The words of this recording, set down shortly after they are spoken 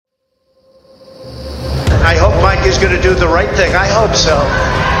do the right thing. I hope so.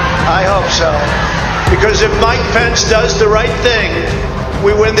 I hope so. Because if Mike Pence does the right thing,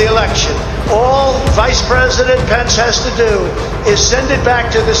 we win the election. All Vice President Pence has to do is send it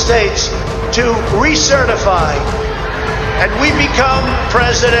back to the states to recertify. And we become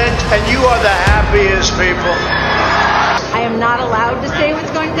president, and you are the happiest people. I am not allowed to say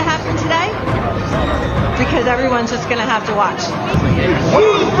what's going to happen today because everyone's just going to have to watch.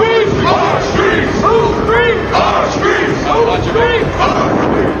 Who's free? Our streets! Who's free? Our streets! Who's free? Our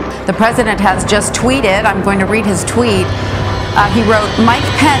streets! The president has just tweeted. I'm going to read his tweet. He wrote, Mike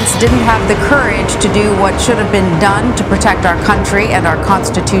Pence didn't have the courage to do what should have been done to protect our country and our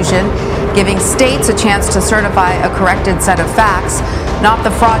Constitution, giving states a chance to certify a corrected set of facts, not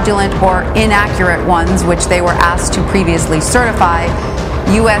the fraudulent or inaccurate ones which they were asked to previously certify.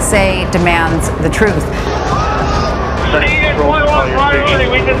 USA demands the truth. Needed point one priority.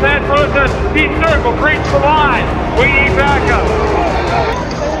 We demand protest. Peace circle. Breach the line. We need backup.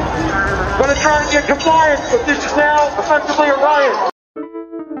 Going to try and get compliance, but this is now effectively a riot.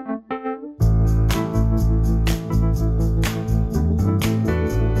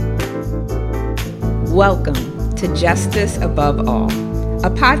 Welcome to Justice Above All,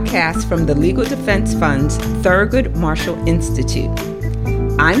 a podcast from the Legal Defense Fund's Thurgood Marshall Institute.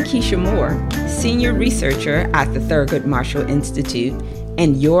 I'm Keisha Moore, Senior Researcher at the Thurgood Marshall Institute,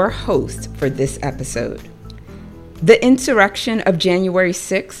 and your host for this episode. The insurrection of January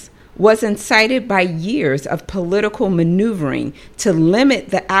 6th was incited by years of political maneuvering to limit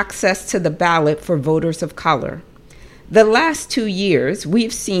the access to the ballot for voters of color. The last 2 years,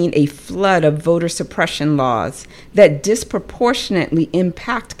 we've seen a flood of voter suppression laws that disproportionately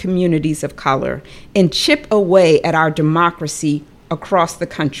impact communities of color and chip away at our democracy across the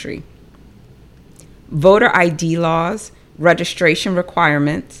country. Voter ID laws, registration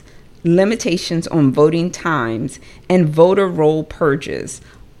requirements, limitations on voting times, and voter roll purges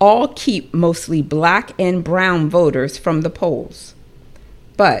all keep mostly Black and brown voters from the polls.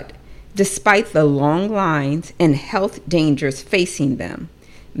 But despite the long lines and health dangers facing them,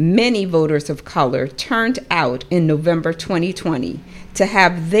 many voters of color turned out in November 2020 to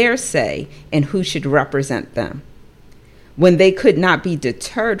have their say in who should represent them. When they could not be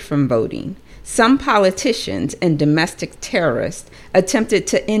deterred from voting, some politicians and domestic terrorists attempted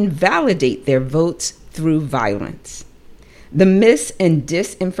to invalidate their votes through violence. The mis- and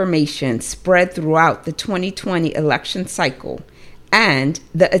disinformation spread throughout the 2020 election cycle, and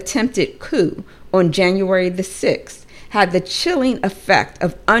the attempted coup on January the 6th had the chilling effect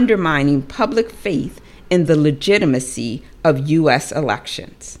of undermining public faith in the legitimacy of U.S.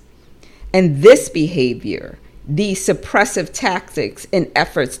 elections. And this behavior, these suppressive tactics and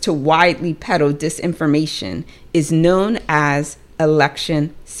efforts to widely peddle disinformation, is known as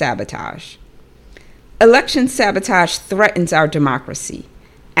election sabotage. Election sabotage threatens our democracy,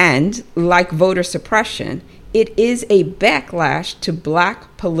 and, like voter suppression, it is a backlash to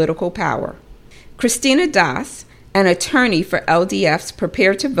Black political power. Christina Das, an attorney for LDF's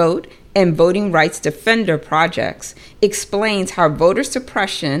Prepare to Vote and Voting Rights Defender projects, explains how voter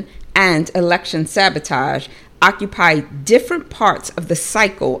suppression and election sabotage occupy different parts of the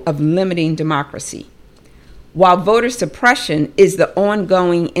cycle of limiting democracy. While voter suppression is the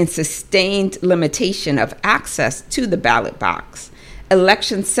ongoing and sustained limitation of access to the ballot box,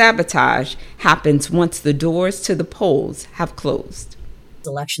 election sabotage happens once the doors to the polls have closed.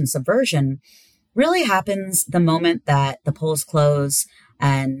 Election subversion really happens the moment that the polls close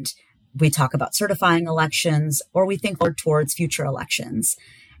and we talk about certifying elections, or we think towards future elections.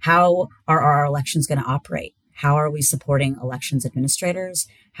 How are our elections going to operate? How are we supporting elections administrators?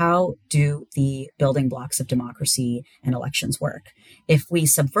 How do the building blocks of democracy and elections work? If we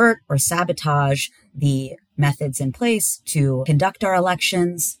subvert or sabotage the methods in place to conduct our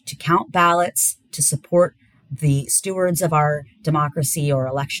elections, to count ballots, to support the stewards of our democracy or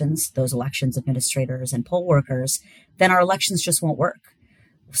elections, those elections administrators and poll workers, then our elections just won't work.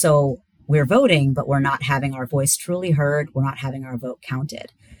 So we're voting, but we're not having our voice truly heard. We're not having our vote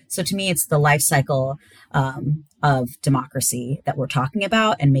counted. So to me, it's the life cycle of democracy that we're talking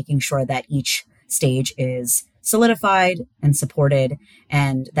about, and making sure that each stage is solidified and supported,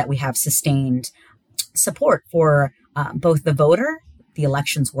 and that we have sustained support for both the voter, the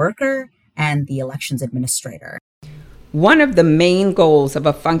elections worker, and the elections administrator. One of the main goals of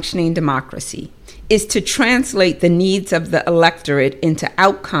a functioning democracy is to translate the needs of the electorate into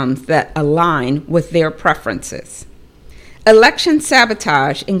outcomes that align with their preferences. Election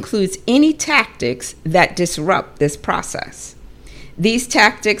sabotage includes any tactics that disrupt this process. These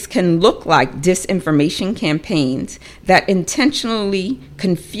tactics can look like disinformation campaigns that intentionally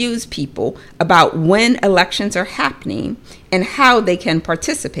confuse people about when elections are happening and how they can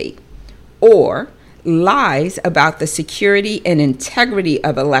participate, or lies about the security and integrity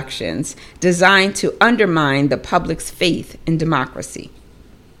of elections designed to undermine the public's faith in democracy.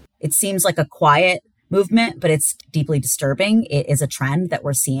 It seems like a quiet movement, but it's deeply disturbing. It is a trend that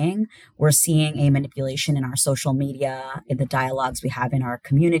we're seeing. We're seeing a manipulation in our social media, in the dialogues we have in our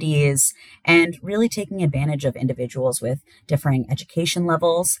communities, and really taking advantage of individuals with differing education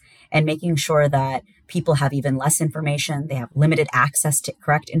levels and making sure that people have even less information. They have limited access to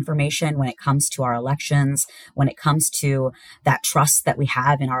correct information when it comes to our elections, when it comes to that trust that we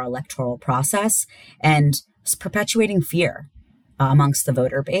have in our electoral process, and perpetuating fear amongst the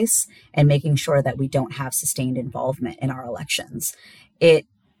voter base and making sure that we don't have sustained involvement in our elections. It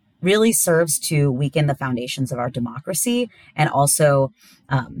really serves to weaken the foundations of our democracy and also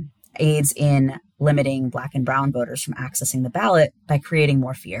aids in limiting Black and Brown voters from accessing the ballot by creating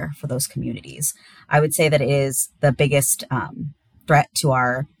more fear for those communities. I would say that it is the biggest threat to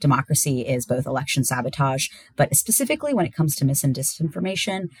our democracy is both election sabotage, but specifically when it comes to mis and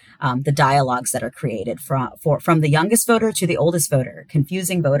disinformation, the dialogues that are created from the youngest voter to the oldest voter,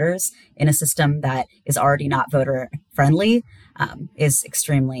 confusing voters in a system that is already not voter friendly, is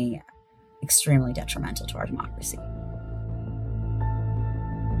extremely, extremely detrimental to our democracy.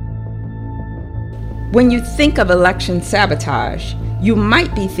 When you think of election sabotage, you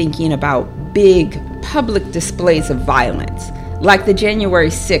might be thinking about big public displays of violence, like the January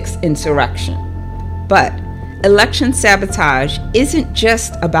 6th insurrection. But election sabotage isn't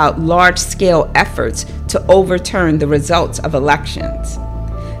just about large-scale efforts to overturn the results of elections.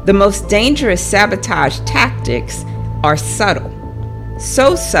 The most dangerous sabotage tactics are subtle,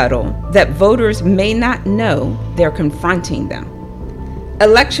 so subtle that voters may not know they're confronting them.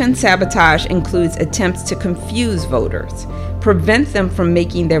 Election sabotage includes attempts to confuse voters, prevent them from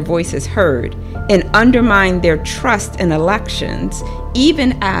making their voices heard, and undermine their trust in elections,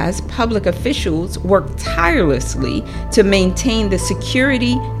 even as public officials work tirelessly to maintain the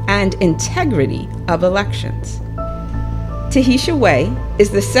security and integrity of elections. Tahisha Way is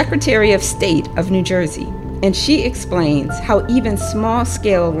the Secretary of State of New Jersey, and she explains how even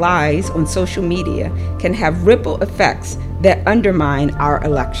small-scale lies on social media can have ripple effects that undermine our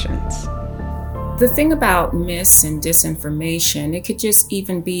elections. The thing about mis and disinformation, it could just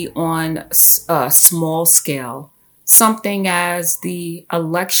even be on a small scale, something as the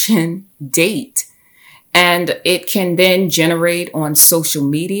election date. And it can then generate on social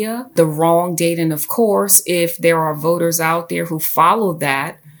media the wrong date. And of course, if there are voters out there who follow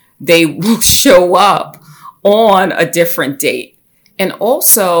that, they will show up on a different date. And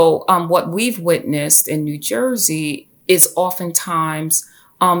also what we've witnessed in New Jersey is oftentimes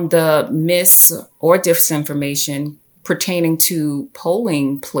the mis or disinformation pertaining to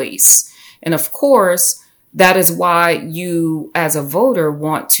polling place. And of course, that is why you as a voter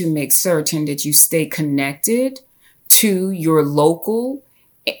want to make certain that you stay connected to your local,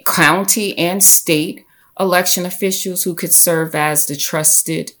 county, and state election officials who could serve as the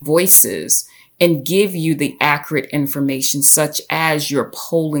trusted voices and give you the accurate information, such as your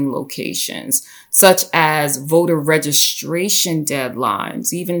polling locations, such as voter registration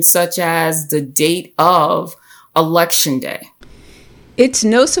deadlines, even such as the date of Election Day. It's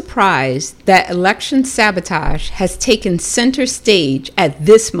no surprise that election sabotage has taken center stage at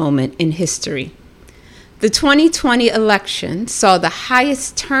this moment in history. The 2020 election saw the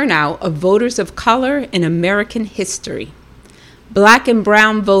highest turnout of voters of color in American history. Black and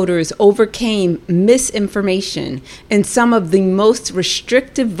brown voters overcame misinformation and some of the most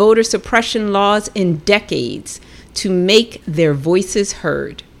restrictive voter suppression laws in decades to make their voices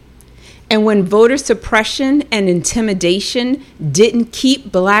heard. And when voter suppression and intimidation didn't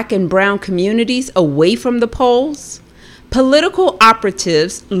keep Black and brown communities away from the polls, political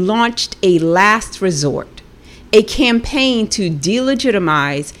operatives launched a last resort, a campaign to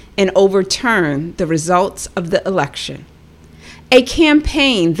delegitimize and overturn the results of the election. A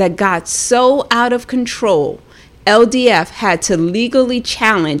campaign that got so out of control, LDF had to legally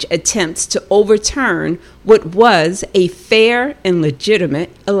challenge attempts to overturn what was a fair and legitimate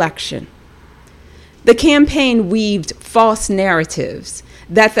election. The campaign weaved false narratives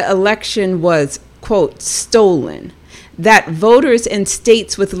that the election was, quote, stolen, that voters in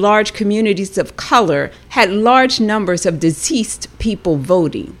states with large communities of color had large numbers of deceased people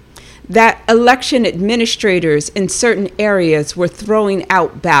voting, that election administrators in certain areas were throwing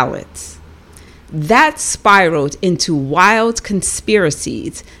out ballots. That spiraled into wild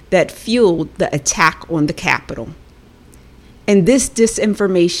conspiracies that fueled the attack on the Capitol. And this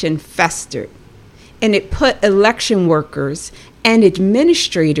disinformation festered, and it put election workers and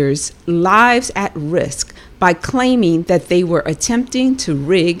administrators' lives at risk by claiming that they were attempting to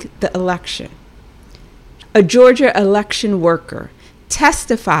rig the election. A Georgia election worker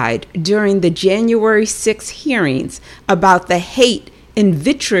testified during the January 6 hearings about the hate and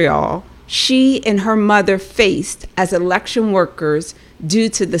vitriol she and her mother faced as election workers due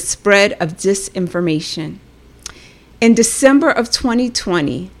to the spread of disinformation. In December of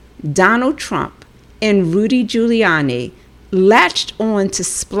 2020, Donald Trump and Rudy Giuliani latched on to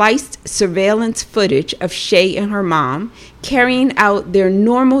spliced surveillance footage of Shay and her mom carrying out their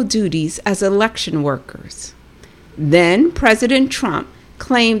normal duties as election workers. Then President Trump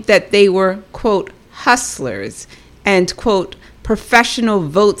claimed that they were, quote, hustlers and, quote, professional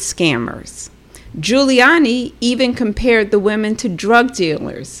vote scammers. Giuliani even compared the women to drug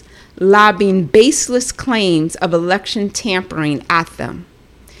dealers, lobbing baseless claims of election tampering at them.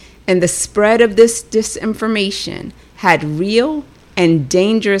 And the spread of this disinformation had real and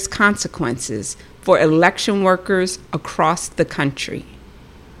dangerous consequences for election workers across the country.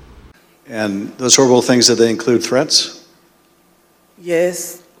 And those horrible things, did they include threats?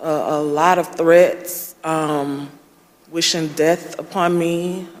 Yes, a lot of threats, wishing death upon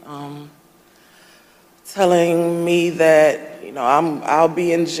me, telling me that, I'll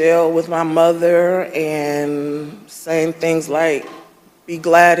be in jail with my mother, and saying things like, be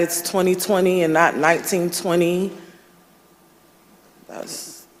glad it's 2020 and not 1920.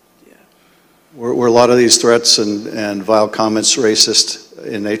 Were a lot of these threats and vile comments racist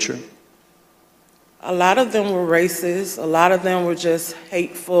in nature? A lot of them were racist. A lot of them were just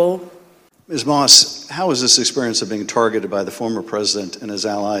hateful. Ms. Moss, how has this experience of being targeted by the former president and his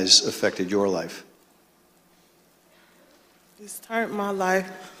allies affected your life? It's turned my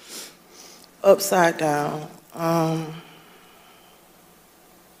life upside down. I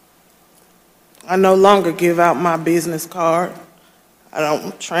no longer give out my business card. I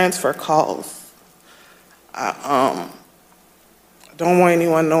don't transfer calls. I don't want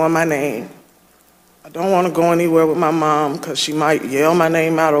anyone knowing my name. I don't want to go anywhere with my mom because she might yell my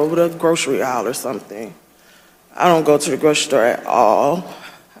name out over the grocery aisle or something. I don't go to the grocery store at all.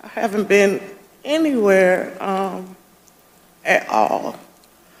 I haven't been anywhere at all.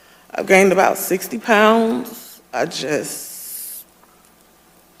 I've gained about 60 pounds. I just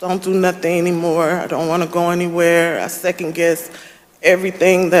don't do nothing anymore. I don't want to go anywhere. I second guess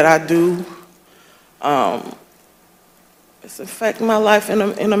everything that I do. It's affecting my life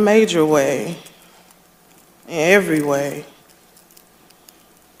in a major way. In every way.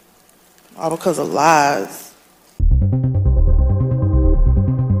 All because of lies.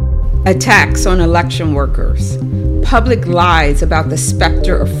 Attacks on election workers, public lies about the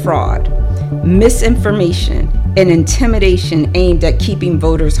specter of fraud, misinformation, and intimidation aimed at keeping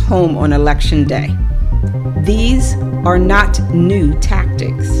voters home on election day. These are not new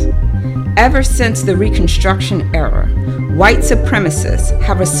tactics. Ever since the Reconstruction era, white supremacists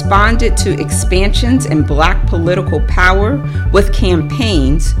have responded to expansions in black political power with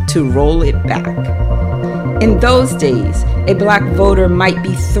campaigns to roll it back. In those days, a black voter might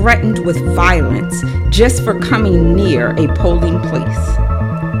be threatened with violence just for coming near a polling place.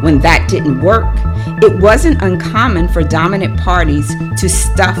 When that didn't work, it wasn't uncommon for dominant parties to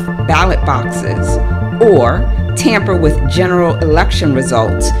stuff ballot boxes or tamper with general election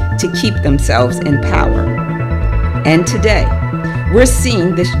results to keep themselves in power. And today, we're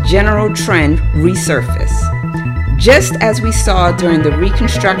seeing this general trend resurface. Just as we saw during the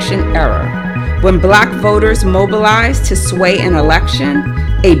Reconstruction era, when black voters mobilized to sway an election,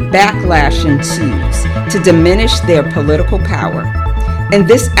 a backlash ensues to diminish their political power. And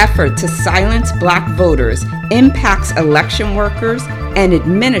this effort to silence black voters impacts election workers and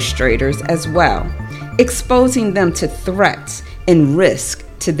administrators as well, exposing them to threats and risk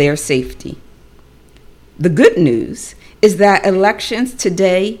to their safety. The good news is that elections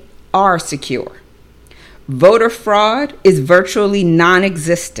today are secure. Voter fraud is virtually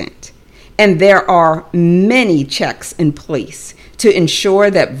non-existent, and there are many checks in place to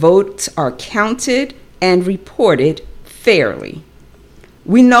ensure that votes are counted and reported fairly.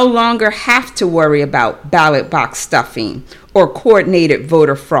 We no longer have to worry about ballot box stuffing or coordinated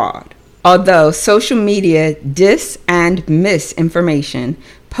voter fraud. Although social media dis- and misinformation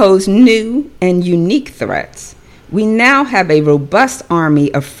pose new and unique threats, we now have a robust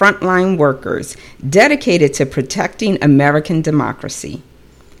army of frontline workers dedicated to protecting American democracy,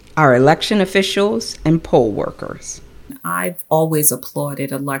 our election officials and poll workers. I've always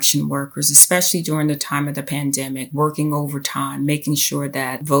applauded election workers, especially during the time of the pandemic, working overtime, making sure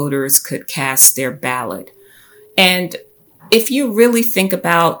that voters could cast their ballot. And If you really think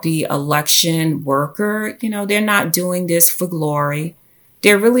about the election worker, they're not doing this for glory.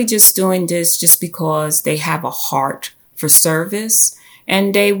 They're really just doing this just because they have a heart for service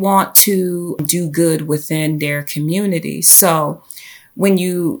and they want to do good within their community. So when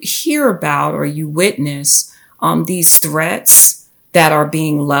you hear about or you witness these threats that are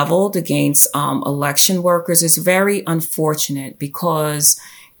being leveled against election workers, it's very unfortunate because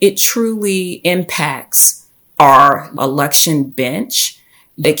it truly impacts our election bench.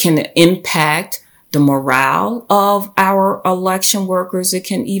 It can impact the morale of our election workers. It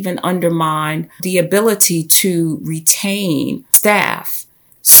can even undermine the ability to retain staff.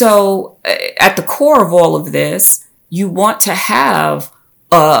 So at the core of all of this, you want to have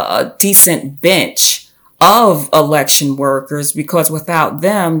a decent bench of election workers, because without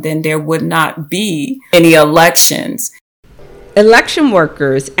them, then there would not be any elections. Election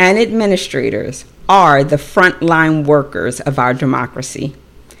workers and administrators are the frontline workers of our democracy.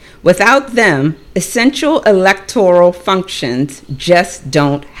 Without them, essential electoral functions just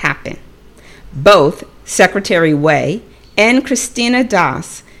don't happen. Both Secretary Way and Christina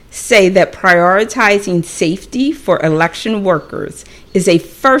Das say that prioritizing safety for election workers is a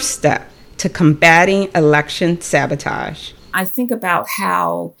first step to combating election sabotage. I think about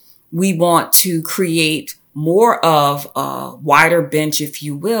how we want to create more of a wider bench, if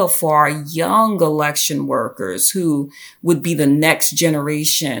you will, for our young election workers who would be the next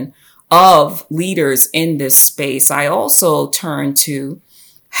generation of leaders in this space. I also turn to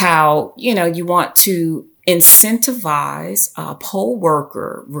how, you want to incentivize poll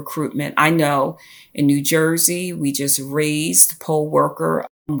worker recruitment. I know in New Jersey, we just raised poll worker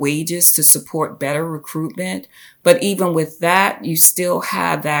wages to support better recruitment. But even with that, you still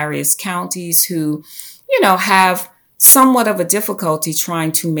have various counties who have somewhat of a difficulty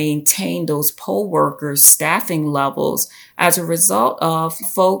trying to maintain those poll workers' staffing levels as a result of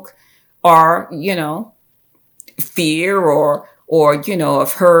folk are, fear or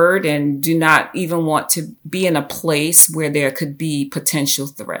have heard and do not even want to be in a place where there could be potential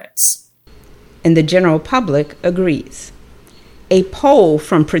threats. And the general public agrees. A poll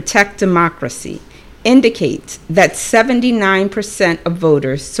from Protect Democracy indicates that 79% of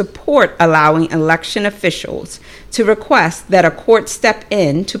voters support allowing election officials to request that a court step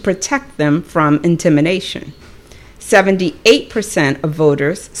in to protect them from intimidation. 78% of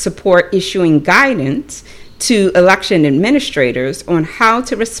voters support issuing guidance to election administrators on how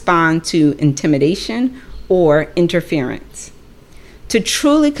to respond to intimidation or interference. To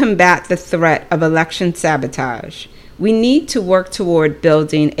truly combat the threat of election sabotage, we need to work toward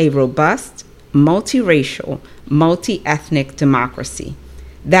building a robust, multiracial, multi-ethnic democracy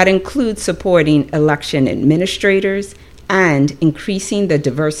that includes supporting election administrators and increasing the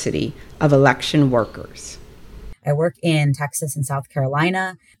diversity of election workers. I work in Texas and South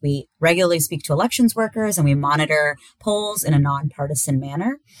Carolina. We regularly speak to elections workers and we monitor polls in a nonpartisan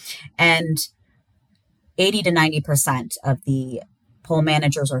manner. And 80 to 90% of the poll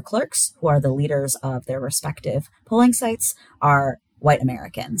managers or clerks who are the leaders of their respective polling sites are white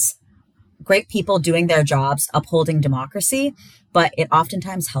Americans. Great people doing their jobs, upholding democracy, but it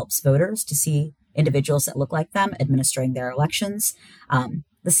oftentimes helps voters to see individuals that look like them administering their elections.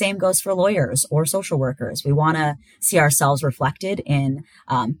 The same goes for lawyers or social workers. We want to see ourselves reflected in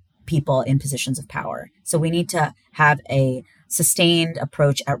people in positions of power. So we need to have a sustained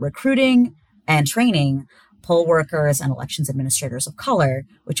approach at recruiting and training poll workers and elections administrators of color,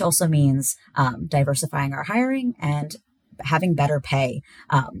 which also means diversifying our hiring and having better pay.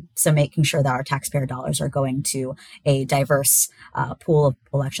 So making sure that our taxpayer dollars are going to a diverse pool of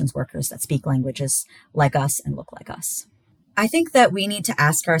elections workers that speak languages like us and look like us. I think that we need to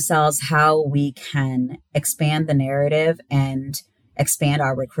ask ourselves how we can expand the narrative and expand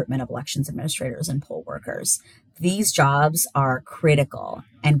our recruitment of elections administrators and poll workers. These jobs are critical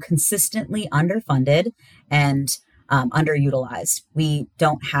and consistently underfunded and underutilized. We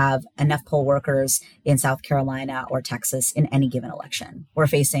don't have enough poll workers in South Carolina or Texas in any given election. We're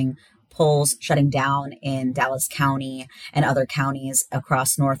facing polls shutting down in Dallas County and other counties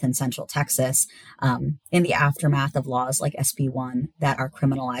across North and Central Texas in the aftermath of laws like SB 1 that are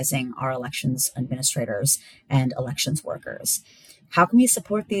criminalizing our elections administrators and elections workers. How can we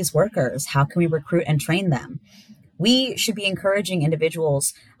support these workers? How can we recruit and train them? We should be encouraging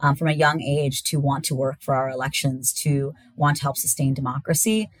individuals from a young age to want to work for our elections, to want to help sustain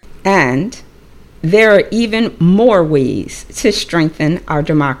democracy. And there are even more ways to strengthen our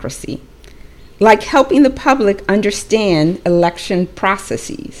democracy, like helping the public understand election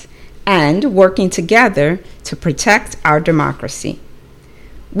processes and working together to protect our democracy.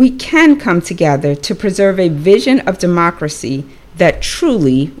 we can come together to preserve a vision of democracy that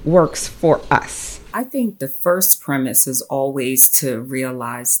truly works for us. I think the first premise is always to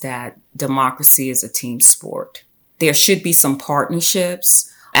realize that democracy is a team sport. There should be some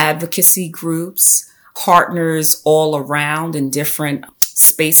partnerships, advocacy groups, partners all around in different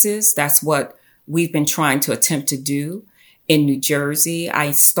spaces. That's what we've been trying to attempt to do in New Jersey.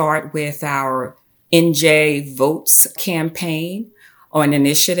 I start with our NJ Votes campaign or an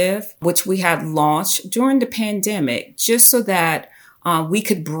initiative, which we had launched during the pandemic, just so that we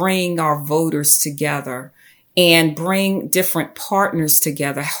could bring our voters together and bring different partners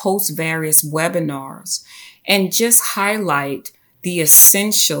together, host various webinars, and just highlight the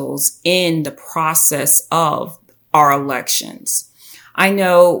essentials in the process of our elections. I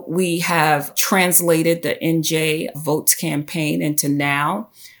know we have translated the NJ Votes campaign into now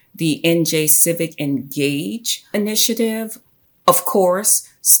the NJ Civic Engage initiative. Of course,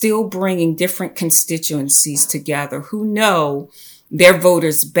 still bringing different constituencies together who know their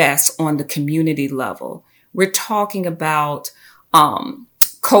voters best on the community level. We're talking about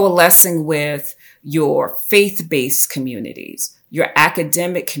coalescing with your faith-based communities, your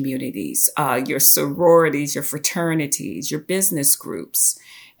academic communities, your sororities, your fraternities, your business groups,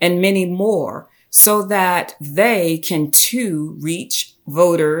 and many more, so that they can too reach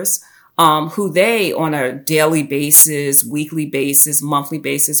voters who they, on a daily basis, weekly basis, monthly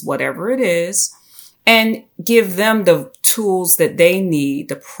basis, whatever it is, and give them the tools that they need,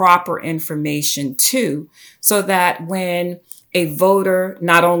 the proper information too, so that when a voter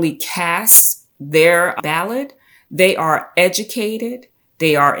not only casts their ballot, they are educated,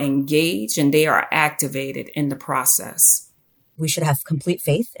 they are engaged, and they are activated in the process. We should have complete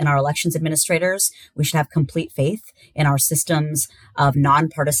faith in our elections administrators. We should have complete faith in our systems of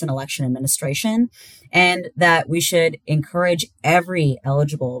nonpartisan election administration, and that we should encourage every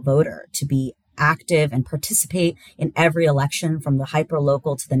eligible voter to be active and participate in every election, from the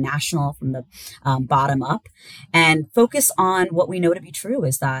hyper-local to the national, from the bottom up, and focus on what we know to be true,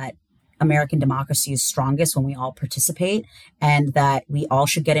 is that American democracy is strongest when we all participate, and that we all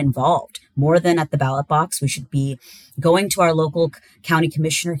should get involved more than at the ballot box. We should be going to our local county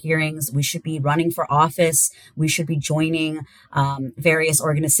commissioner hearings. We should be running for office. We should be joining various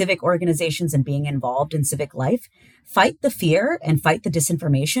civic organizations and being involved in civic life. Fight the fear and fight the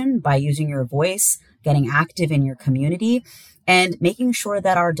disinformation by using your voice, getting active in your community, and making sure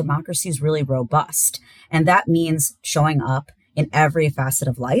that our democracy is really robust. And that means showing up in every facet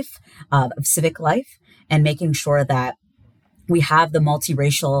of life, of civic life, and making sure that we have the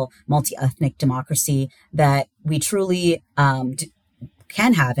multiracial, multi-ethnic democracy that we truly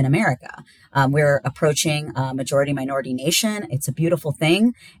can have in America. We're approaching a majority-minority nation. It's a beautiful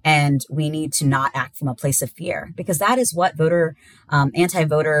thing, and we need to not act from a place of fear, because that is what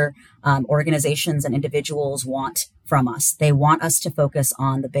anti-voter organizations and individuals want from us. They want us to focus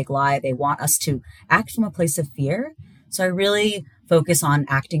on the big lie. They want us to act from a place of fear. So I really focus on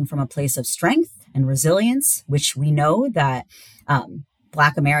acting from a place of strength and resilience, which we know that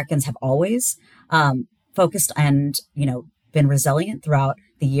Black Americans have always focused and, been resilient throughout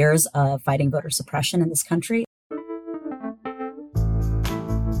the years of fighting voter suppression in this country.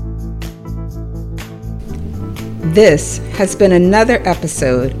 This has been another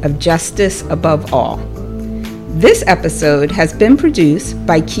episode of Justice Above All. This episode has been produced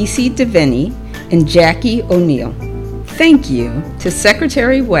by Kesey DeVinny and Jackie O'Neill. Thank you to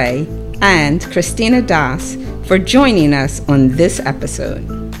Secretary Way and Christina Das for joining us on this episode.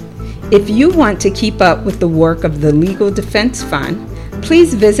 If you want to keep up with the work of the Legal Defense Fund,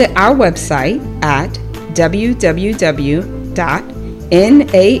 please visit our website at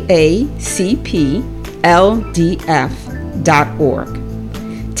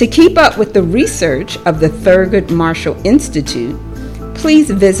www.naacpldf.org. To keep up with the research of the Thurgood Marshall Institute,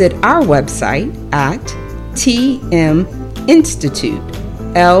 please visit our website at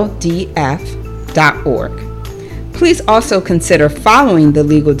tminstituteldf.org. Please also consider following the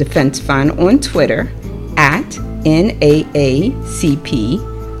Legal Defense Fund on Twitter at NAACP_LDF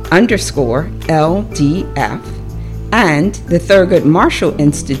and the Thurgood Marshall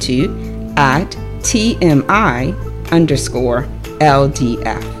Institute at TMI_LDF.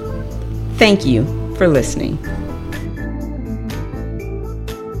 Thank you for listening.